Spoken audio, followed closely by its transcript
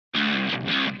The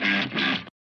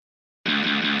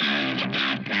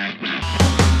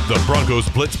Broncos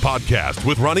Blitz podcast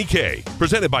with Ronnie K,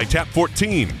 presented by Tap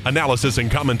 14. Analysis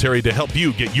and commentary to help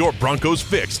you get your Broncos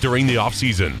fix during the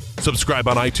offseason. Subscribe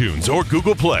on iTunes or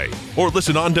Google Play, or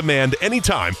listen on demand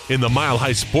anytime in the Mile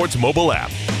High Sports mobile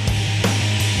app.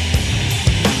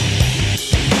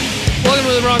 Welcome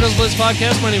to the Broncos Blitz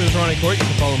podcast. My name is Ronnie Kohrt. You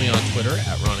can follow me on Twitter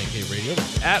at Ronnie K Radio.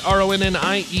 That's at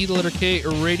RONNIE, the letter K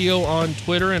Radio on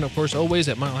Twitter. And of course, always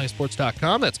at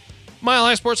milehighsports.com. That's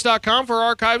milehighsports.com for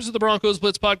archives of the Broncos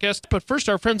Blitz podcast. But first,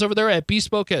 our friends over there at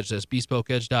Bespoke Edge. That's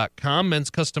bespokeedge.com.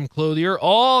 Men's custom clothier.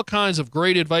 All kinds of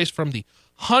great advice from the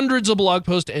hundreds of blog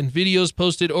posts and videos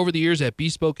posted over the years at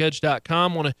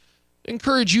bespokeedge.com. Want to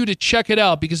encourage you to check it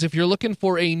out, because if you're looking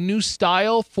for a new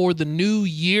style for the new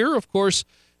year, of course,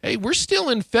 hey, we're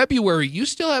still in February. You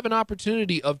still have an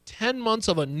opportunity of 10 months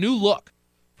of a new look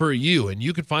for you, and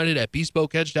you can find it at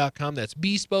bespokeedge.com. That's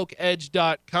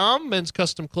bespokeedge.com. Men's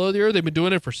custom clothier. They've been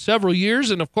doing it for several years,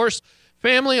 and of course,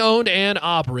 family owned and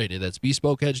operated. That's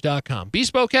bespokeedge.com.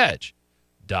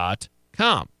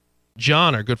 bespokeedge.com.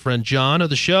 John, our good friend John of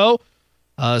the show,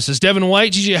 says Devin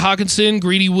White, TJ Hawkinson,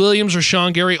 Greedy Williams,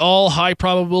 Rashawn Gary, all high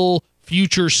probable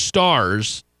future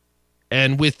stars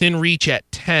and within reach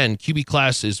at 10. QB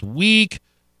class is weak.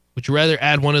 Would you rather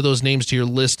add one of those names to your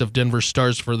list of Denver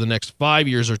stars for the next 5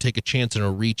 years, or take a chance and a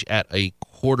reach at a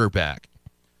quarterback?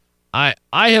 I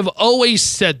have always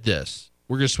said this.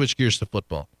 We're going to switch gears to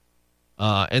football.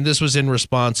 And this was in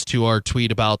response to our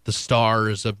tweet about the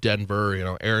stars of Denver,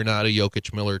 Arenado,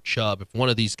 Jokic, Miller, Chubb. If one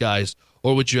of these guys,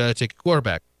 or would you rather take a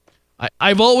quarterback?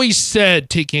 I've always said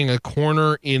taking a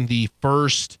corner in the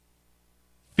first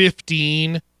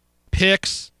 15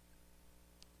 picks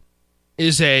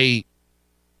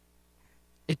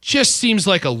it just seems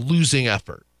like a losing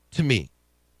effort to me.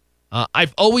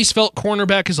 I've always felt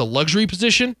cornerback is a luxury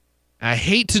position. I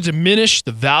hate to diminish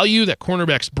the value that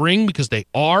cornerbacks bring, because they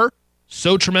are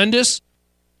so tremendous,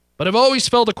 but I've always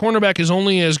felt a cornerback is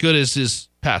only as good as his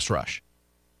pass rush.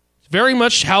 It's very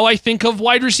much how I think of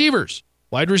wide receivers.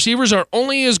 Wide receivers are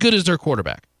only as good as their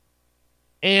quarterback.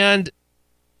 And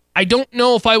I don't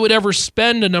know if I would ever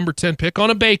spend a number 10 pick on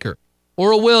a Baker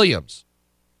or a Williams,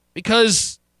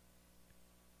 because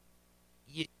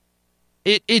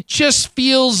it just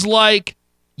feels like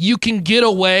you can get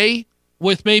away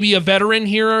with maybe a veteran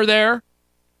here or there.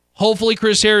 Hopefully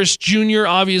Chris Harris Jr.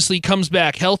 obviously comes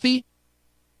back healthy.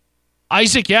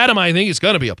 Isaac Adam, I think, is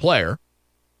going to be a player.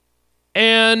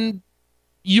 And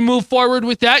you move forward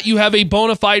with that. You have a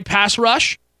bona fide pass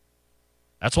rush.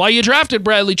 That's why you drafted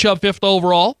Bradley Chubb 5th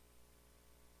overall.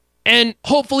 And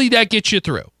hopefully that gets you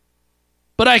through.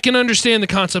 But I can understand the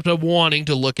concept of wanting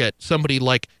to look at somebody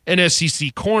like an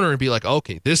SEC corner and be like,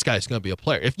 okay, this guy's going to be a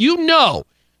player. If you know,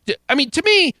 to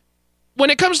me, when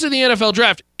it comes to the NFL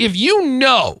draft, if you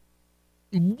know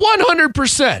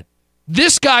 100%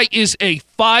 this guy is a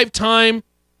 5-time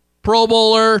Pro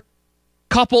Bowler,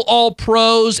 couple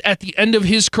All-Pros at the end of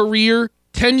his career,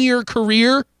 10-year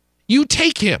career, you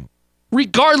take him,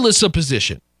 regardless of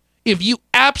position. If you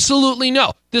absolutely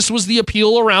know, this was the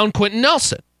appeal around Quentin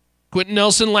Nelson. Quentin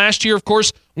Nelson last year, of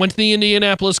course, went to the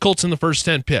Indianapolis Colts in the first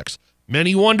 10 picks.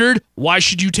 Many wondered, why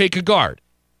should you take a guard?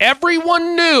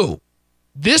 Everyone knew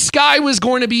this guy was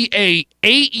going to be a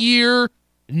 8-year,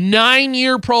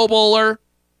 9-year Pro Bowler,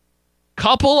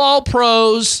 couple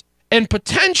All-Pros, and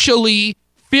potentially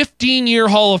 15-year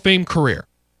Hall of Fame career.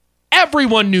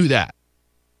 Everyone knew that.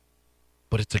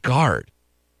 But it's a guard.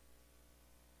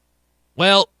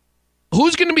 Well,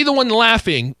 who's going to be the one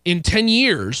laughing in 10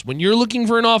 years when you're looking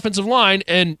for an offensive line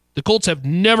and the Colts have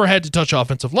never had to touch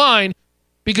offensive line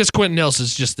because Quentin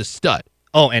Nelson's just a stud?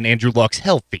 Oh, and Andrew Luck's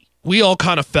healthy. We all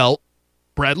kind of felt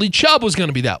Bradley Chubb was going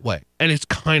to be that way, and it's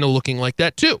kind of looking like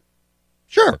that too.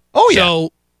 Sure. Oh, yeah.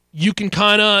 So you can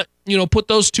kind of, put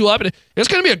those two up. And it's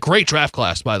going to be a great draft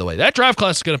class, by the way. That draft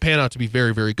class is going to pan out to be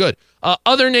very, very good.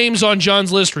 Other names on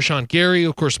John's list, Rashawn Gary,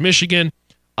 of course, Michigan.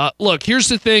 Look, here's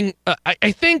the thing.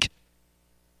 I think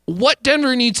what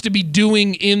Denver needs to be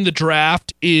doing in the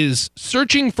draft is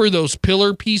searching for those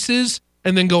pillar pieces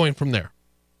and then going from there.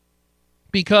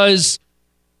 Because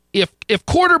if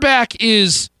quarterback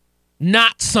is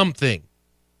not something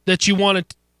that you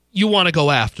want to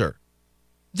go after,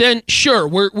 then sure,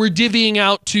 we're divvying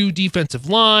out to defensive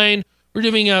line, we're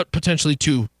divvying out potentially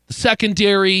to the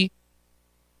secondary,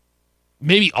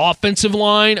 maybe offensive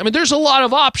line. I mean, there's a lot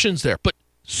of options there, but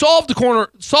solve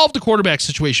the quarterback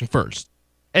situation first.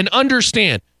 And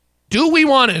understand, do we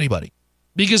want anybody?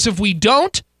 Because if we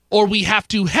don't, or we have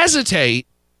to hesitate,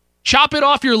 chop it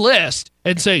off your list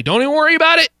and say, don't even worry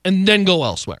about it, and then go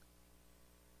elsewhere.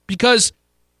 Because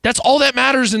That's all that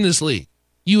matters in this league.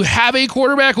 You have a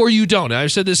quarterback or you don't.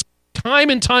 I've said this time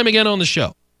and time again on the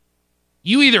show.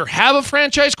 You either have a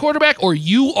franchise quarterback or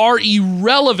you are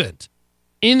irrelevant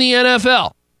in the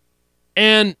NFL.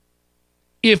 And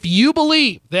if you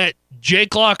believe that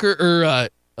Jake Locker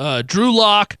or Drew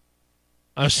Lock,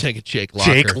 I was thinking Jake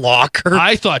Locker. Jake Locker.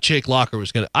 I thought Jake Locker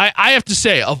was going to. I have to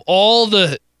say, of all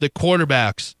the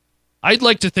quarterbacks, I'd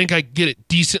like to think I get it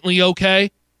decently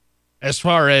okay as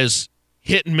far as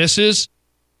hit and misses.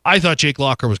 I thought Jake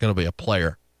Locker was going to be a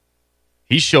player.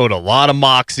 He showed a lot of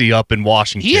moxie up in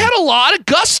Washington. He had a lot of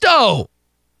gusto.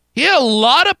 He had a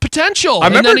lot of potential.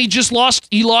 And then he just lost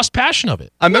passion of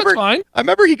it. That's fine. I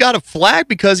remember he got a flag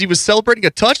because he was celebrating a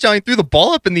touchdown. He threw the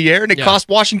ball up in the air, and it cost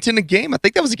Washington a game. I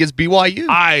think that was against BYU.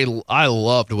 I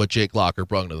loved what Jake Locker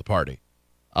brought to the party.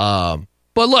 But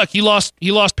look, he lost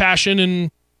passion, and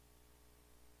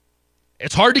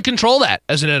it's hard to control that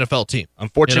as an NFL team.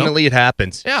 Unfortunately, it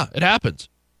happens. Yeah, it happens.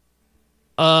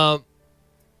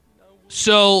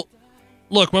 So,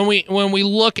 look, when we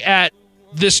look at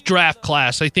this draft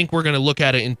class, I think we're going to look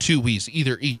at it in two ways.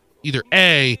 Either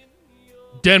A,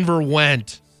 Denver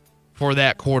went for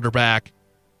that quarterback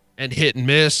and hit and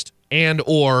missed, and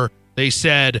or they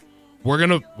said we're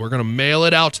gonna mail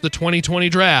it out to the 2020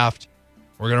 draft.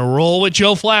 We're gonna roll with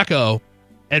Joe Flacco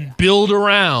and build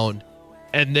around,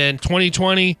 and then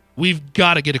 2020 we've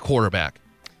got to get a quarterback.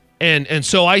 And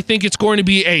so I think it's going to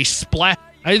be a splash.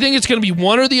 I think it's going to be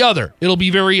one or the other. It'll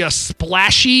be very a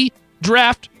splashy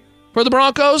draft for the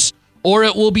Broncos, or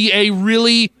it will be a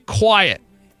really quiet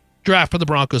draft for the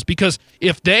Broncos, because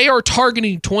if they are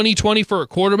targeting 2020 for a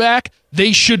quarterback,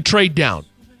 they should trade down.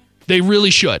 They really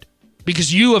should,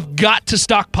 because you have got to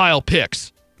stockpile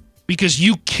picks, because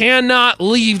you cannot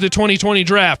leave the 2020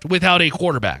 draft without a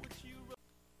quarterback.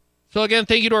 So again,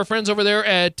 thank you to our friends over there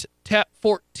at Tap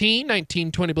 14,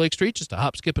 1920 Blake Street, just a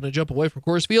hop, skip, and a jump away from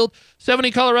Coors Field.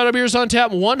 70 Colorado beers on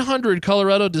tap, 100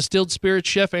 Colorado distilled spirits.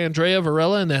 Chef Andrea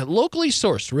Varela, and that locally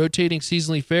sourced rotating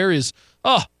seasonally fare is,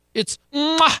 it's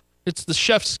the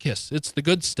chef's kiss. It's the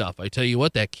good stuff. I tell you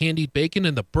what, that candied bacon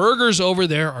and the burgers over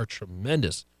there are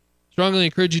tremendous. Strongly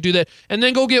encourage you to do that. And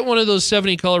then go get one of those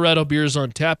 70 Colorado beers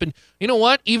on tap. And you know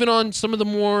what? Even on some of the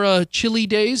more chilly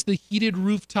days, the heated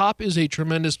rooftop is a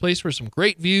tremendous place for some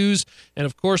great views. And,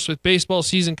 of course, with baseball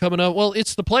season coming up, well,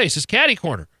 it's the place. It's Caddy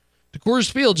Corner. To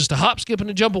Coors Field, just a hop, skip, and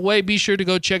a jump away. Be sure to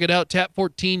go check it out. Tap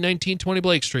 14, 1920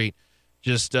 Blake Street.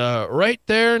 Just right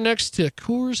there next to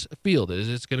Coors Field.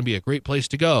 It's going to be a great place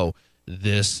to go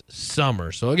this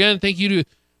summer. So, again, thank you to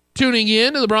tuning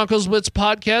in to the Broncos Blitz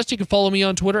podcast. You can follow me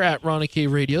on Twitter at Ronnie K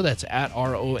Radio. That's at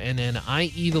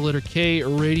RONNIE, the letter K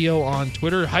Radio on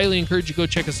Twitter. Highly encourage you to go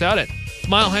check us out at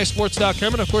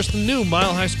milehighsports.com, and, of course, the new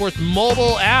Mile High Sports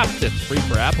mobile app that's free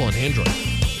for Apple and Android.